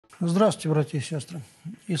Здравствуйте, братья и сестры.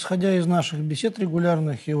 Исходя из наших бесед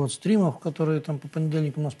регулярных и вот стримов, которые там по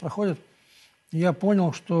понедельникам у нас проходят, я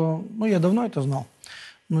понял, что... я давно это знал,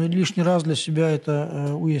 но и лишний раз для себя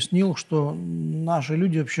это уяснил, что наши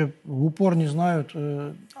люди вообще в упор не знают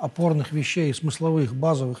опорных вещей, смысловых,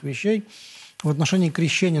 базовых вещей. В отношении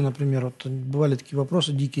крещения, например, вот бывали такие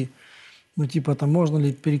вопросы дикие, можно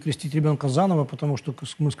ли перекрестить ребенка заново, потому что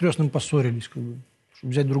мы с крестным поссорились, чтобы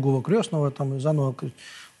взять другого крестного и заново...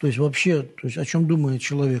 То есть о чем думает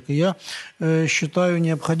человек. И я считаю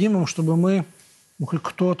необходимым, чтобы мы, хоть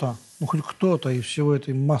кто-то из всего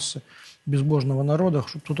этой массы безбожного народа,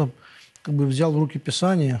 чтобы кто-то взял в руки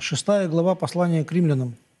Писание. 6 глава послания к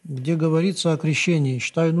римлянам, где говорится о крещении.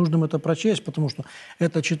 Считаю нужным это прочесть, потому что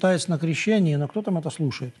это читается на крещении, но кто там это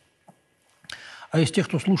слушает? А из тех,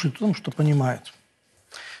 кто слушает, кто там что понимает.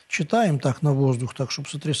 Читаем так на воздух, так, чтобы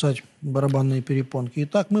сотрясать барабанные перепонки.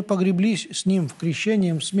 Итак, мы погреблись с Ним в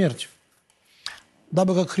крещением в смерть,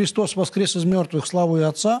 дабы как Христос воскрес из мертвых славою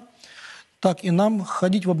Отца, так и нам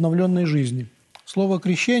ходить в обновленной жизни. Слово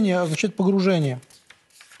 «крещение» означает погружение.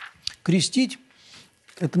 Крестить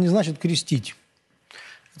 – это не значит крестить,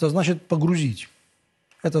 это значит погрузить.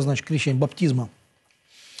 Это значит крещение, баптизма.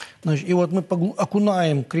 И вот мы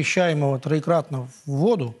окунаем крещаемого троекратно в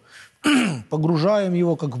воду, погружаем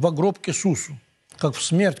его как в гроб к Иисусу, как в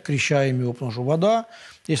смерть крещаем его, потому что вода,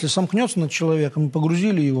 если сомкнется над человеком, мы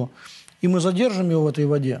погрузили его, и мы задержим его в этой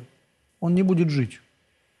воде, он не будет жить.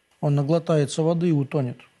 Он наглотается воды и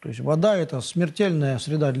утонет. То есть вода – это смертельная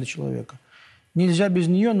среда для человека. Нельзя без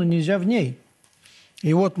нее, но нельзя в ней.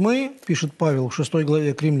 И вот мы, пишет Павел в 6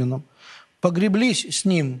 главе к римлянам, погреблись с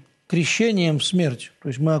Ним крещением в смерть. То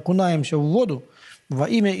есть мы окунаемся в воду во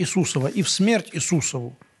имя Иисусова и в смерть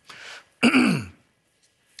Иисусову.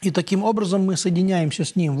 И таким образом мы соединяемся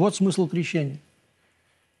с Ним. Вот смысл крещения.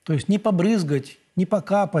 То есть не побрызгать, не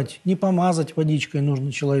покапать, не помазать водичкой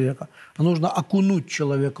нужно человека, а нужно окунуть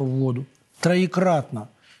человека в воду троекратно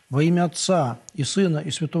во имя Отца и Сына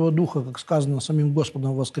и Святого Духа, как сказано самим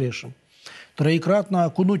Господом воскресшим. Троекратно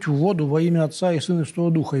окунуть в воду во имя Отца и Сына и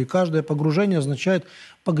Святого Духа. И каждое погружение означает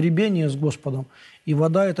погребение с Господом. И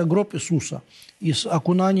вода – это гроб Иисуса. И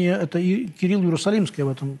окунание – это и Кирилл Иерусалимский об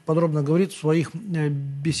этом подробно говорит в своих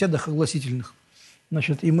беседах огласительных.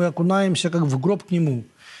 И мы окунаемся как в гроб к Нему.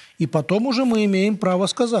 И потом уже мы имеем право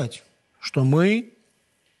сказать, что мы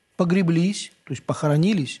погреблись, то есть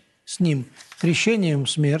похоронились с Ним крещением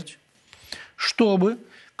в смерть, чтобы,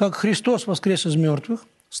 как Христос воскрес из мертвых,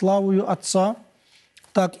 славою Отца,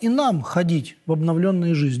 так и нам ходить в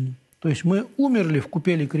обновленной жизни. То есть мы умерли в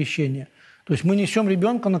купели крещения. То есть мы несем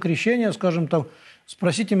ребенка на крещение, скажем,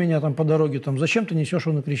 спросите меня по дороге, зачем ты несешь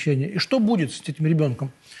его на крещение? И что будет с этим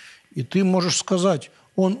ребенком? И ты можешь сказать,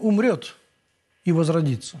 он умрет и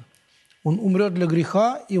возродится. Он умрет для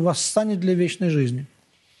греха и восстанет для вечной жизни,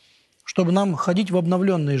 чтобы нам ходить в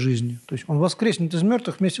обновленной жизни. То есть он воскреснет из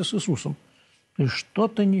мертвых вместе с Иисусом. То есть что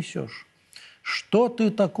ты несешь? Что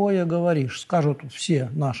ты такое говоришь? Скажут все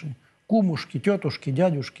наши кумушки, тетушки,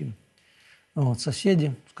 дядюшки,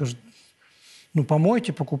 соседи. Скажут,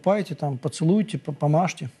 помойте, покупайте, поцелуйте,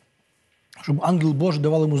 помажьте, чтобы ангел Божий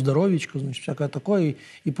давал ему здоровьечко, всякое такое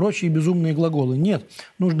и прочие безумные глаголы. Нет,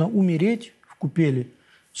 нужно умереть в купели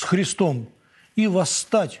с Христом и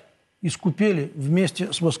восстать из купели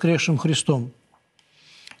вместе с воскресшим Христом.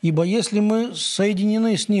 Ибо если мы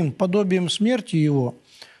соединены с Ним подобием смерти Его,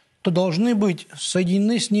 то должны быть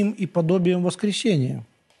соединены с Ним и подобием воскресения.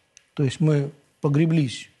 То есть мы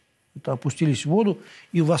погреблись, опустились в воду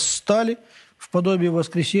и восстали в подобие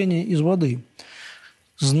воскресения из воды,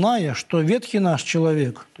 зная, что ветхий наш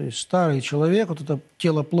человек, то есть старый человек, это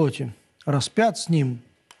тело плоти, распят с Ним,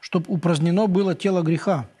 чтобы упразднено было тело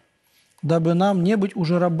греха, дабы нам не быть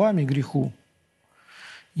уже рабами греху.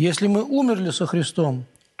 Если мы умерли со Христом,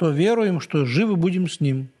 то веруем, что живы будем с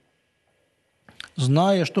Ним,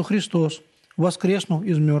 зная, что Христос, воскреснув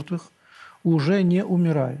из мертвых, уже не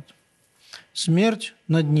умирает. Смерть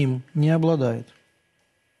над Ним не обладает,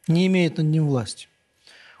 не имеет над Ним власти.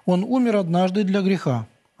 Он умер однажды для греха,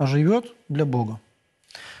 а живет для Бога.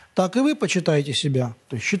 Так и вы почитайте себя,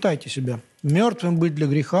 то есть считайте себя мертвым быть для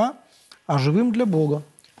греха, а живым для Бога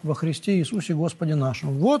во Христе Иисусе Господе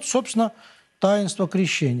нашем. Вот, собственно, таинство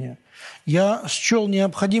крещения. Я счел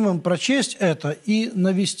необходимым прочесть это и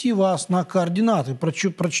навести вас на координаты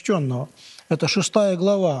прочтенного. Это 6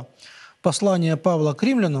 глава послания Павла к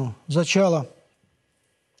римлянам, начало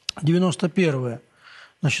 91,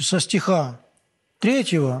 со стиха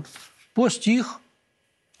 3 по стих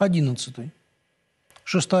 11.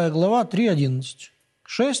 6 глава, 3:11.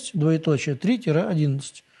 6,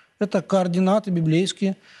 3-11. Это координаты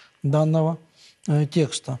библейские данного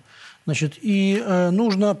текста. Значит, и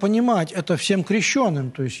нужно понимать это всем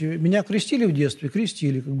крещенным. То есть меня крестили в детстве,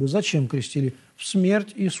 крестили. Как бы, зачем крестили? В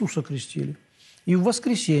смерть Иисуса крестили. И в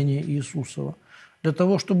воскресение Иисусова. Для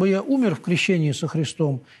того, чтобы я умер в крещении со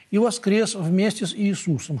Христом и воскрес вместе с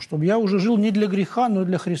Иисусом, чтобы я уже жил не для греха, но и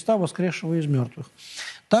для Христа, воскресшего из мертвых.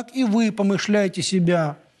 Так и вы помышляете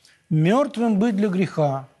себя мертвым быть для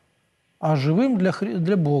греха, а живым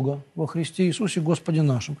для Бога во Христе Иисусе Господе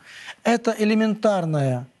нашим. Это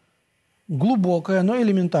элементарная, глубокая, но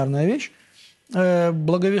элементарная вещь,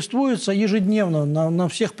 благовествуется ежедневно на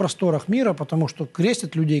всех просторах мира, потому что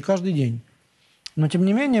крестят людей каждый день. Но, тем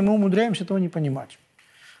не менее, мы умудряемся этого не понимать.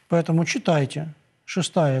 Поэтому читайте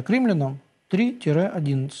 6 к Римлянам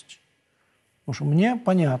 3-11. Потому что мне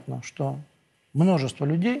понятно, что множество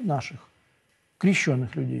людей наших,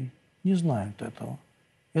 крещенных людей, не знают этого.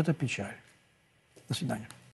 Это печаль. До свидания.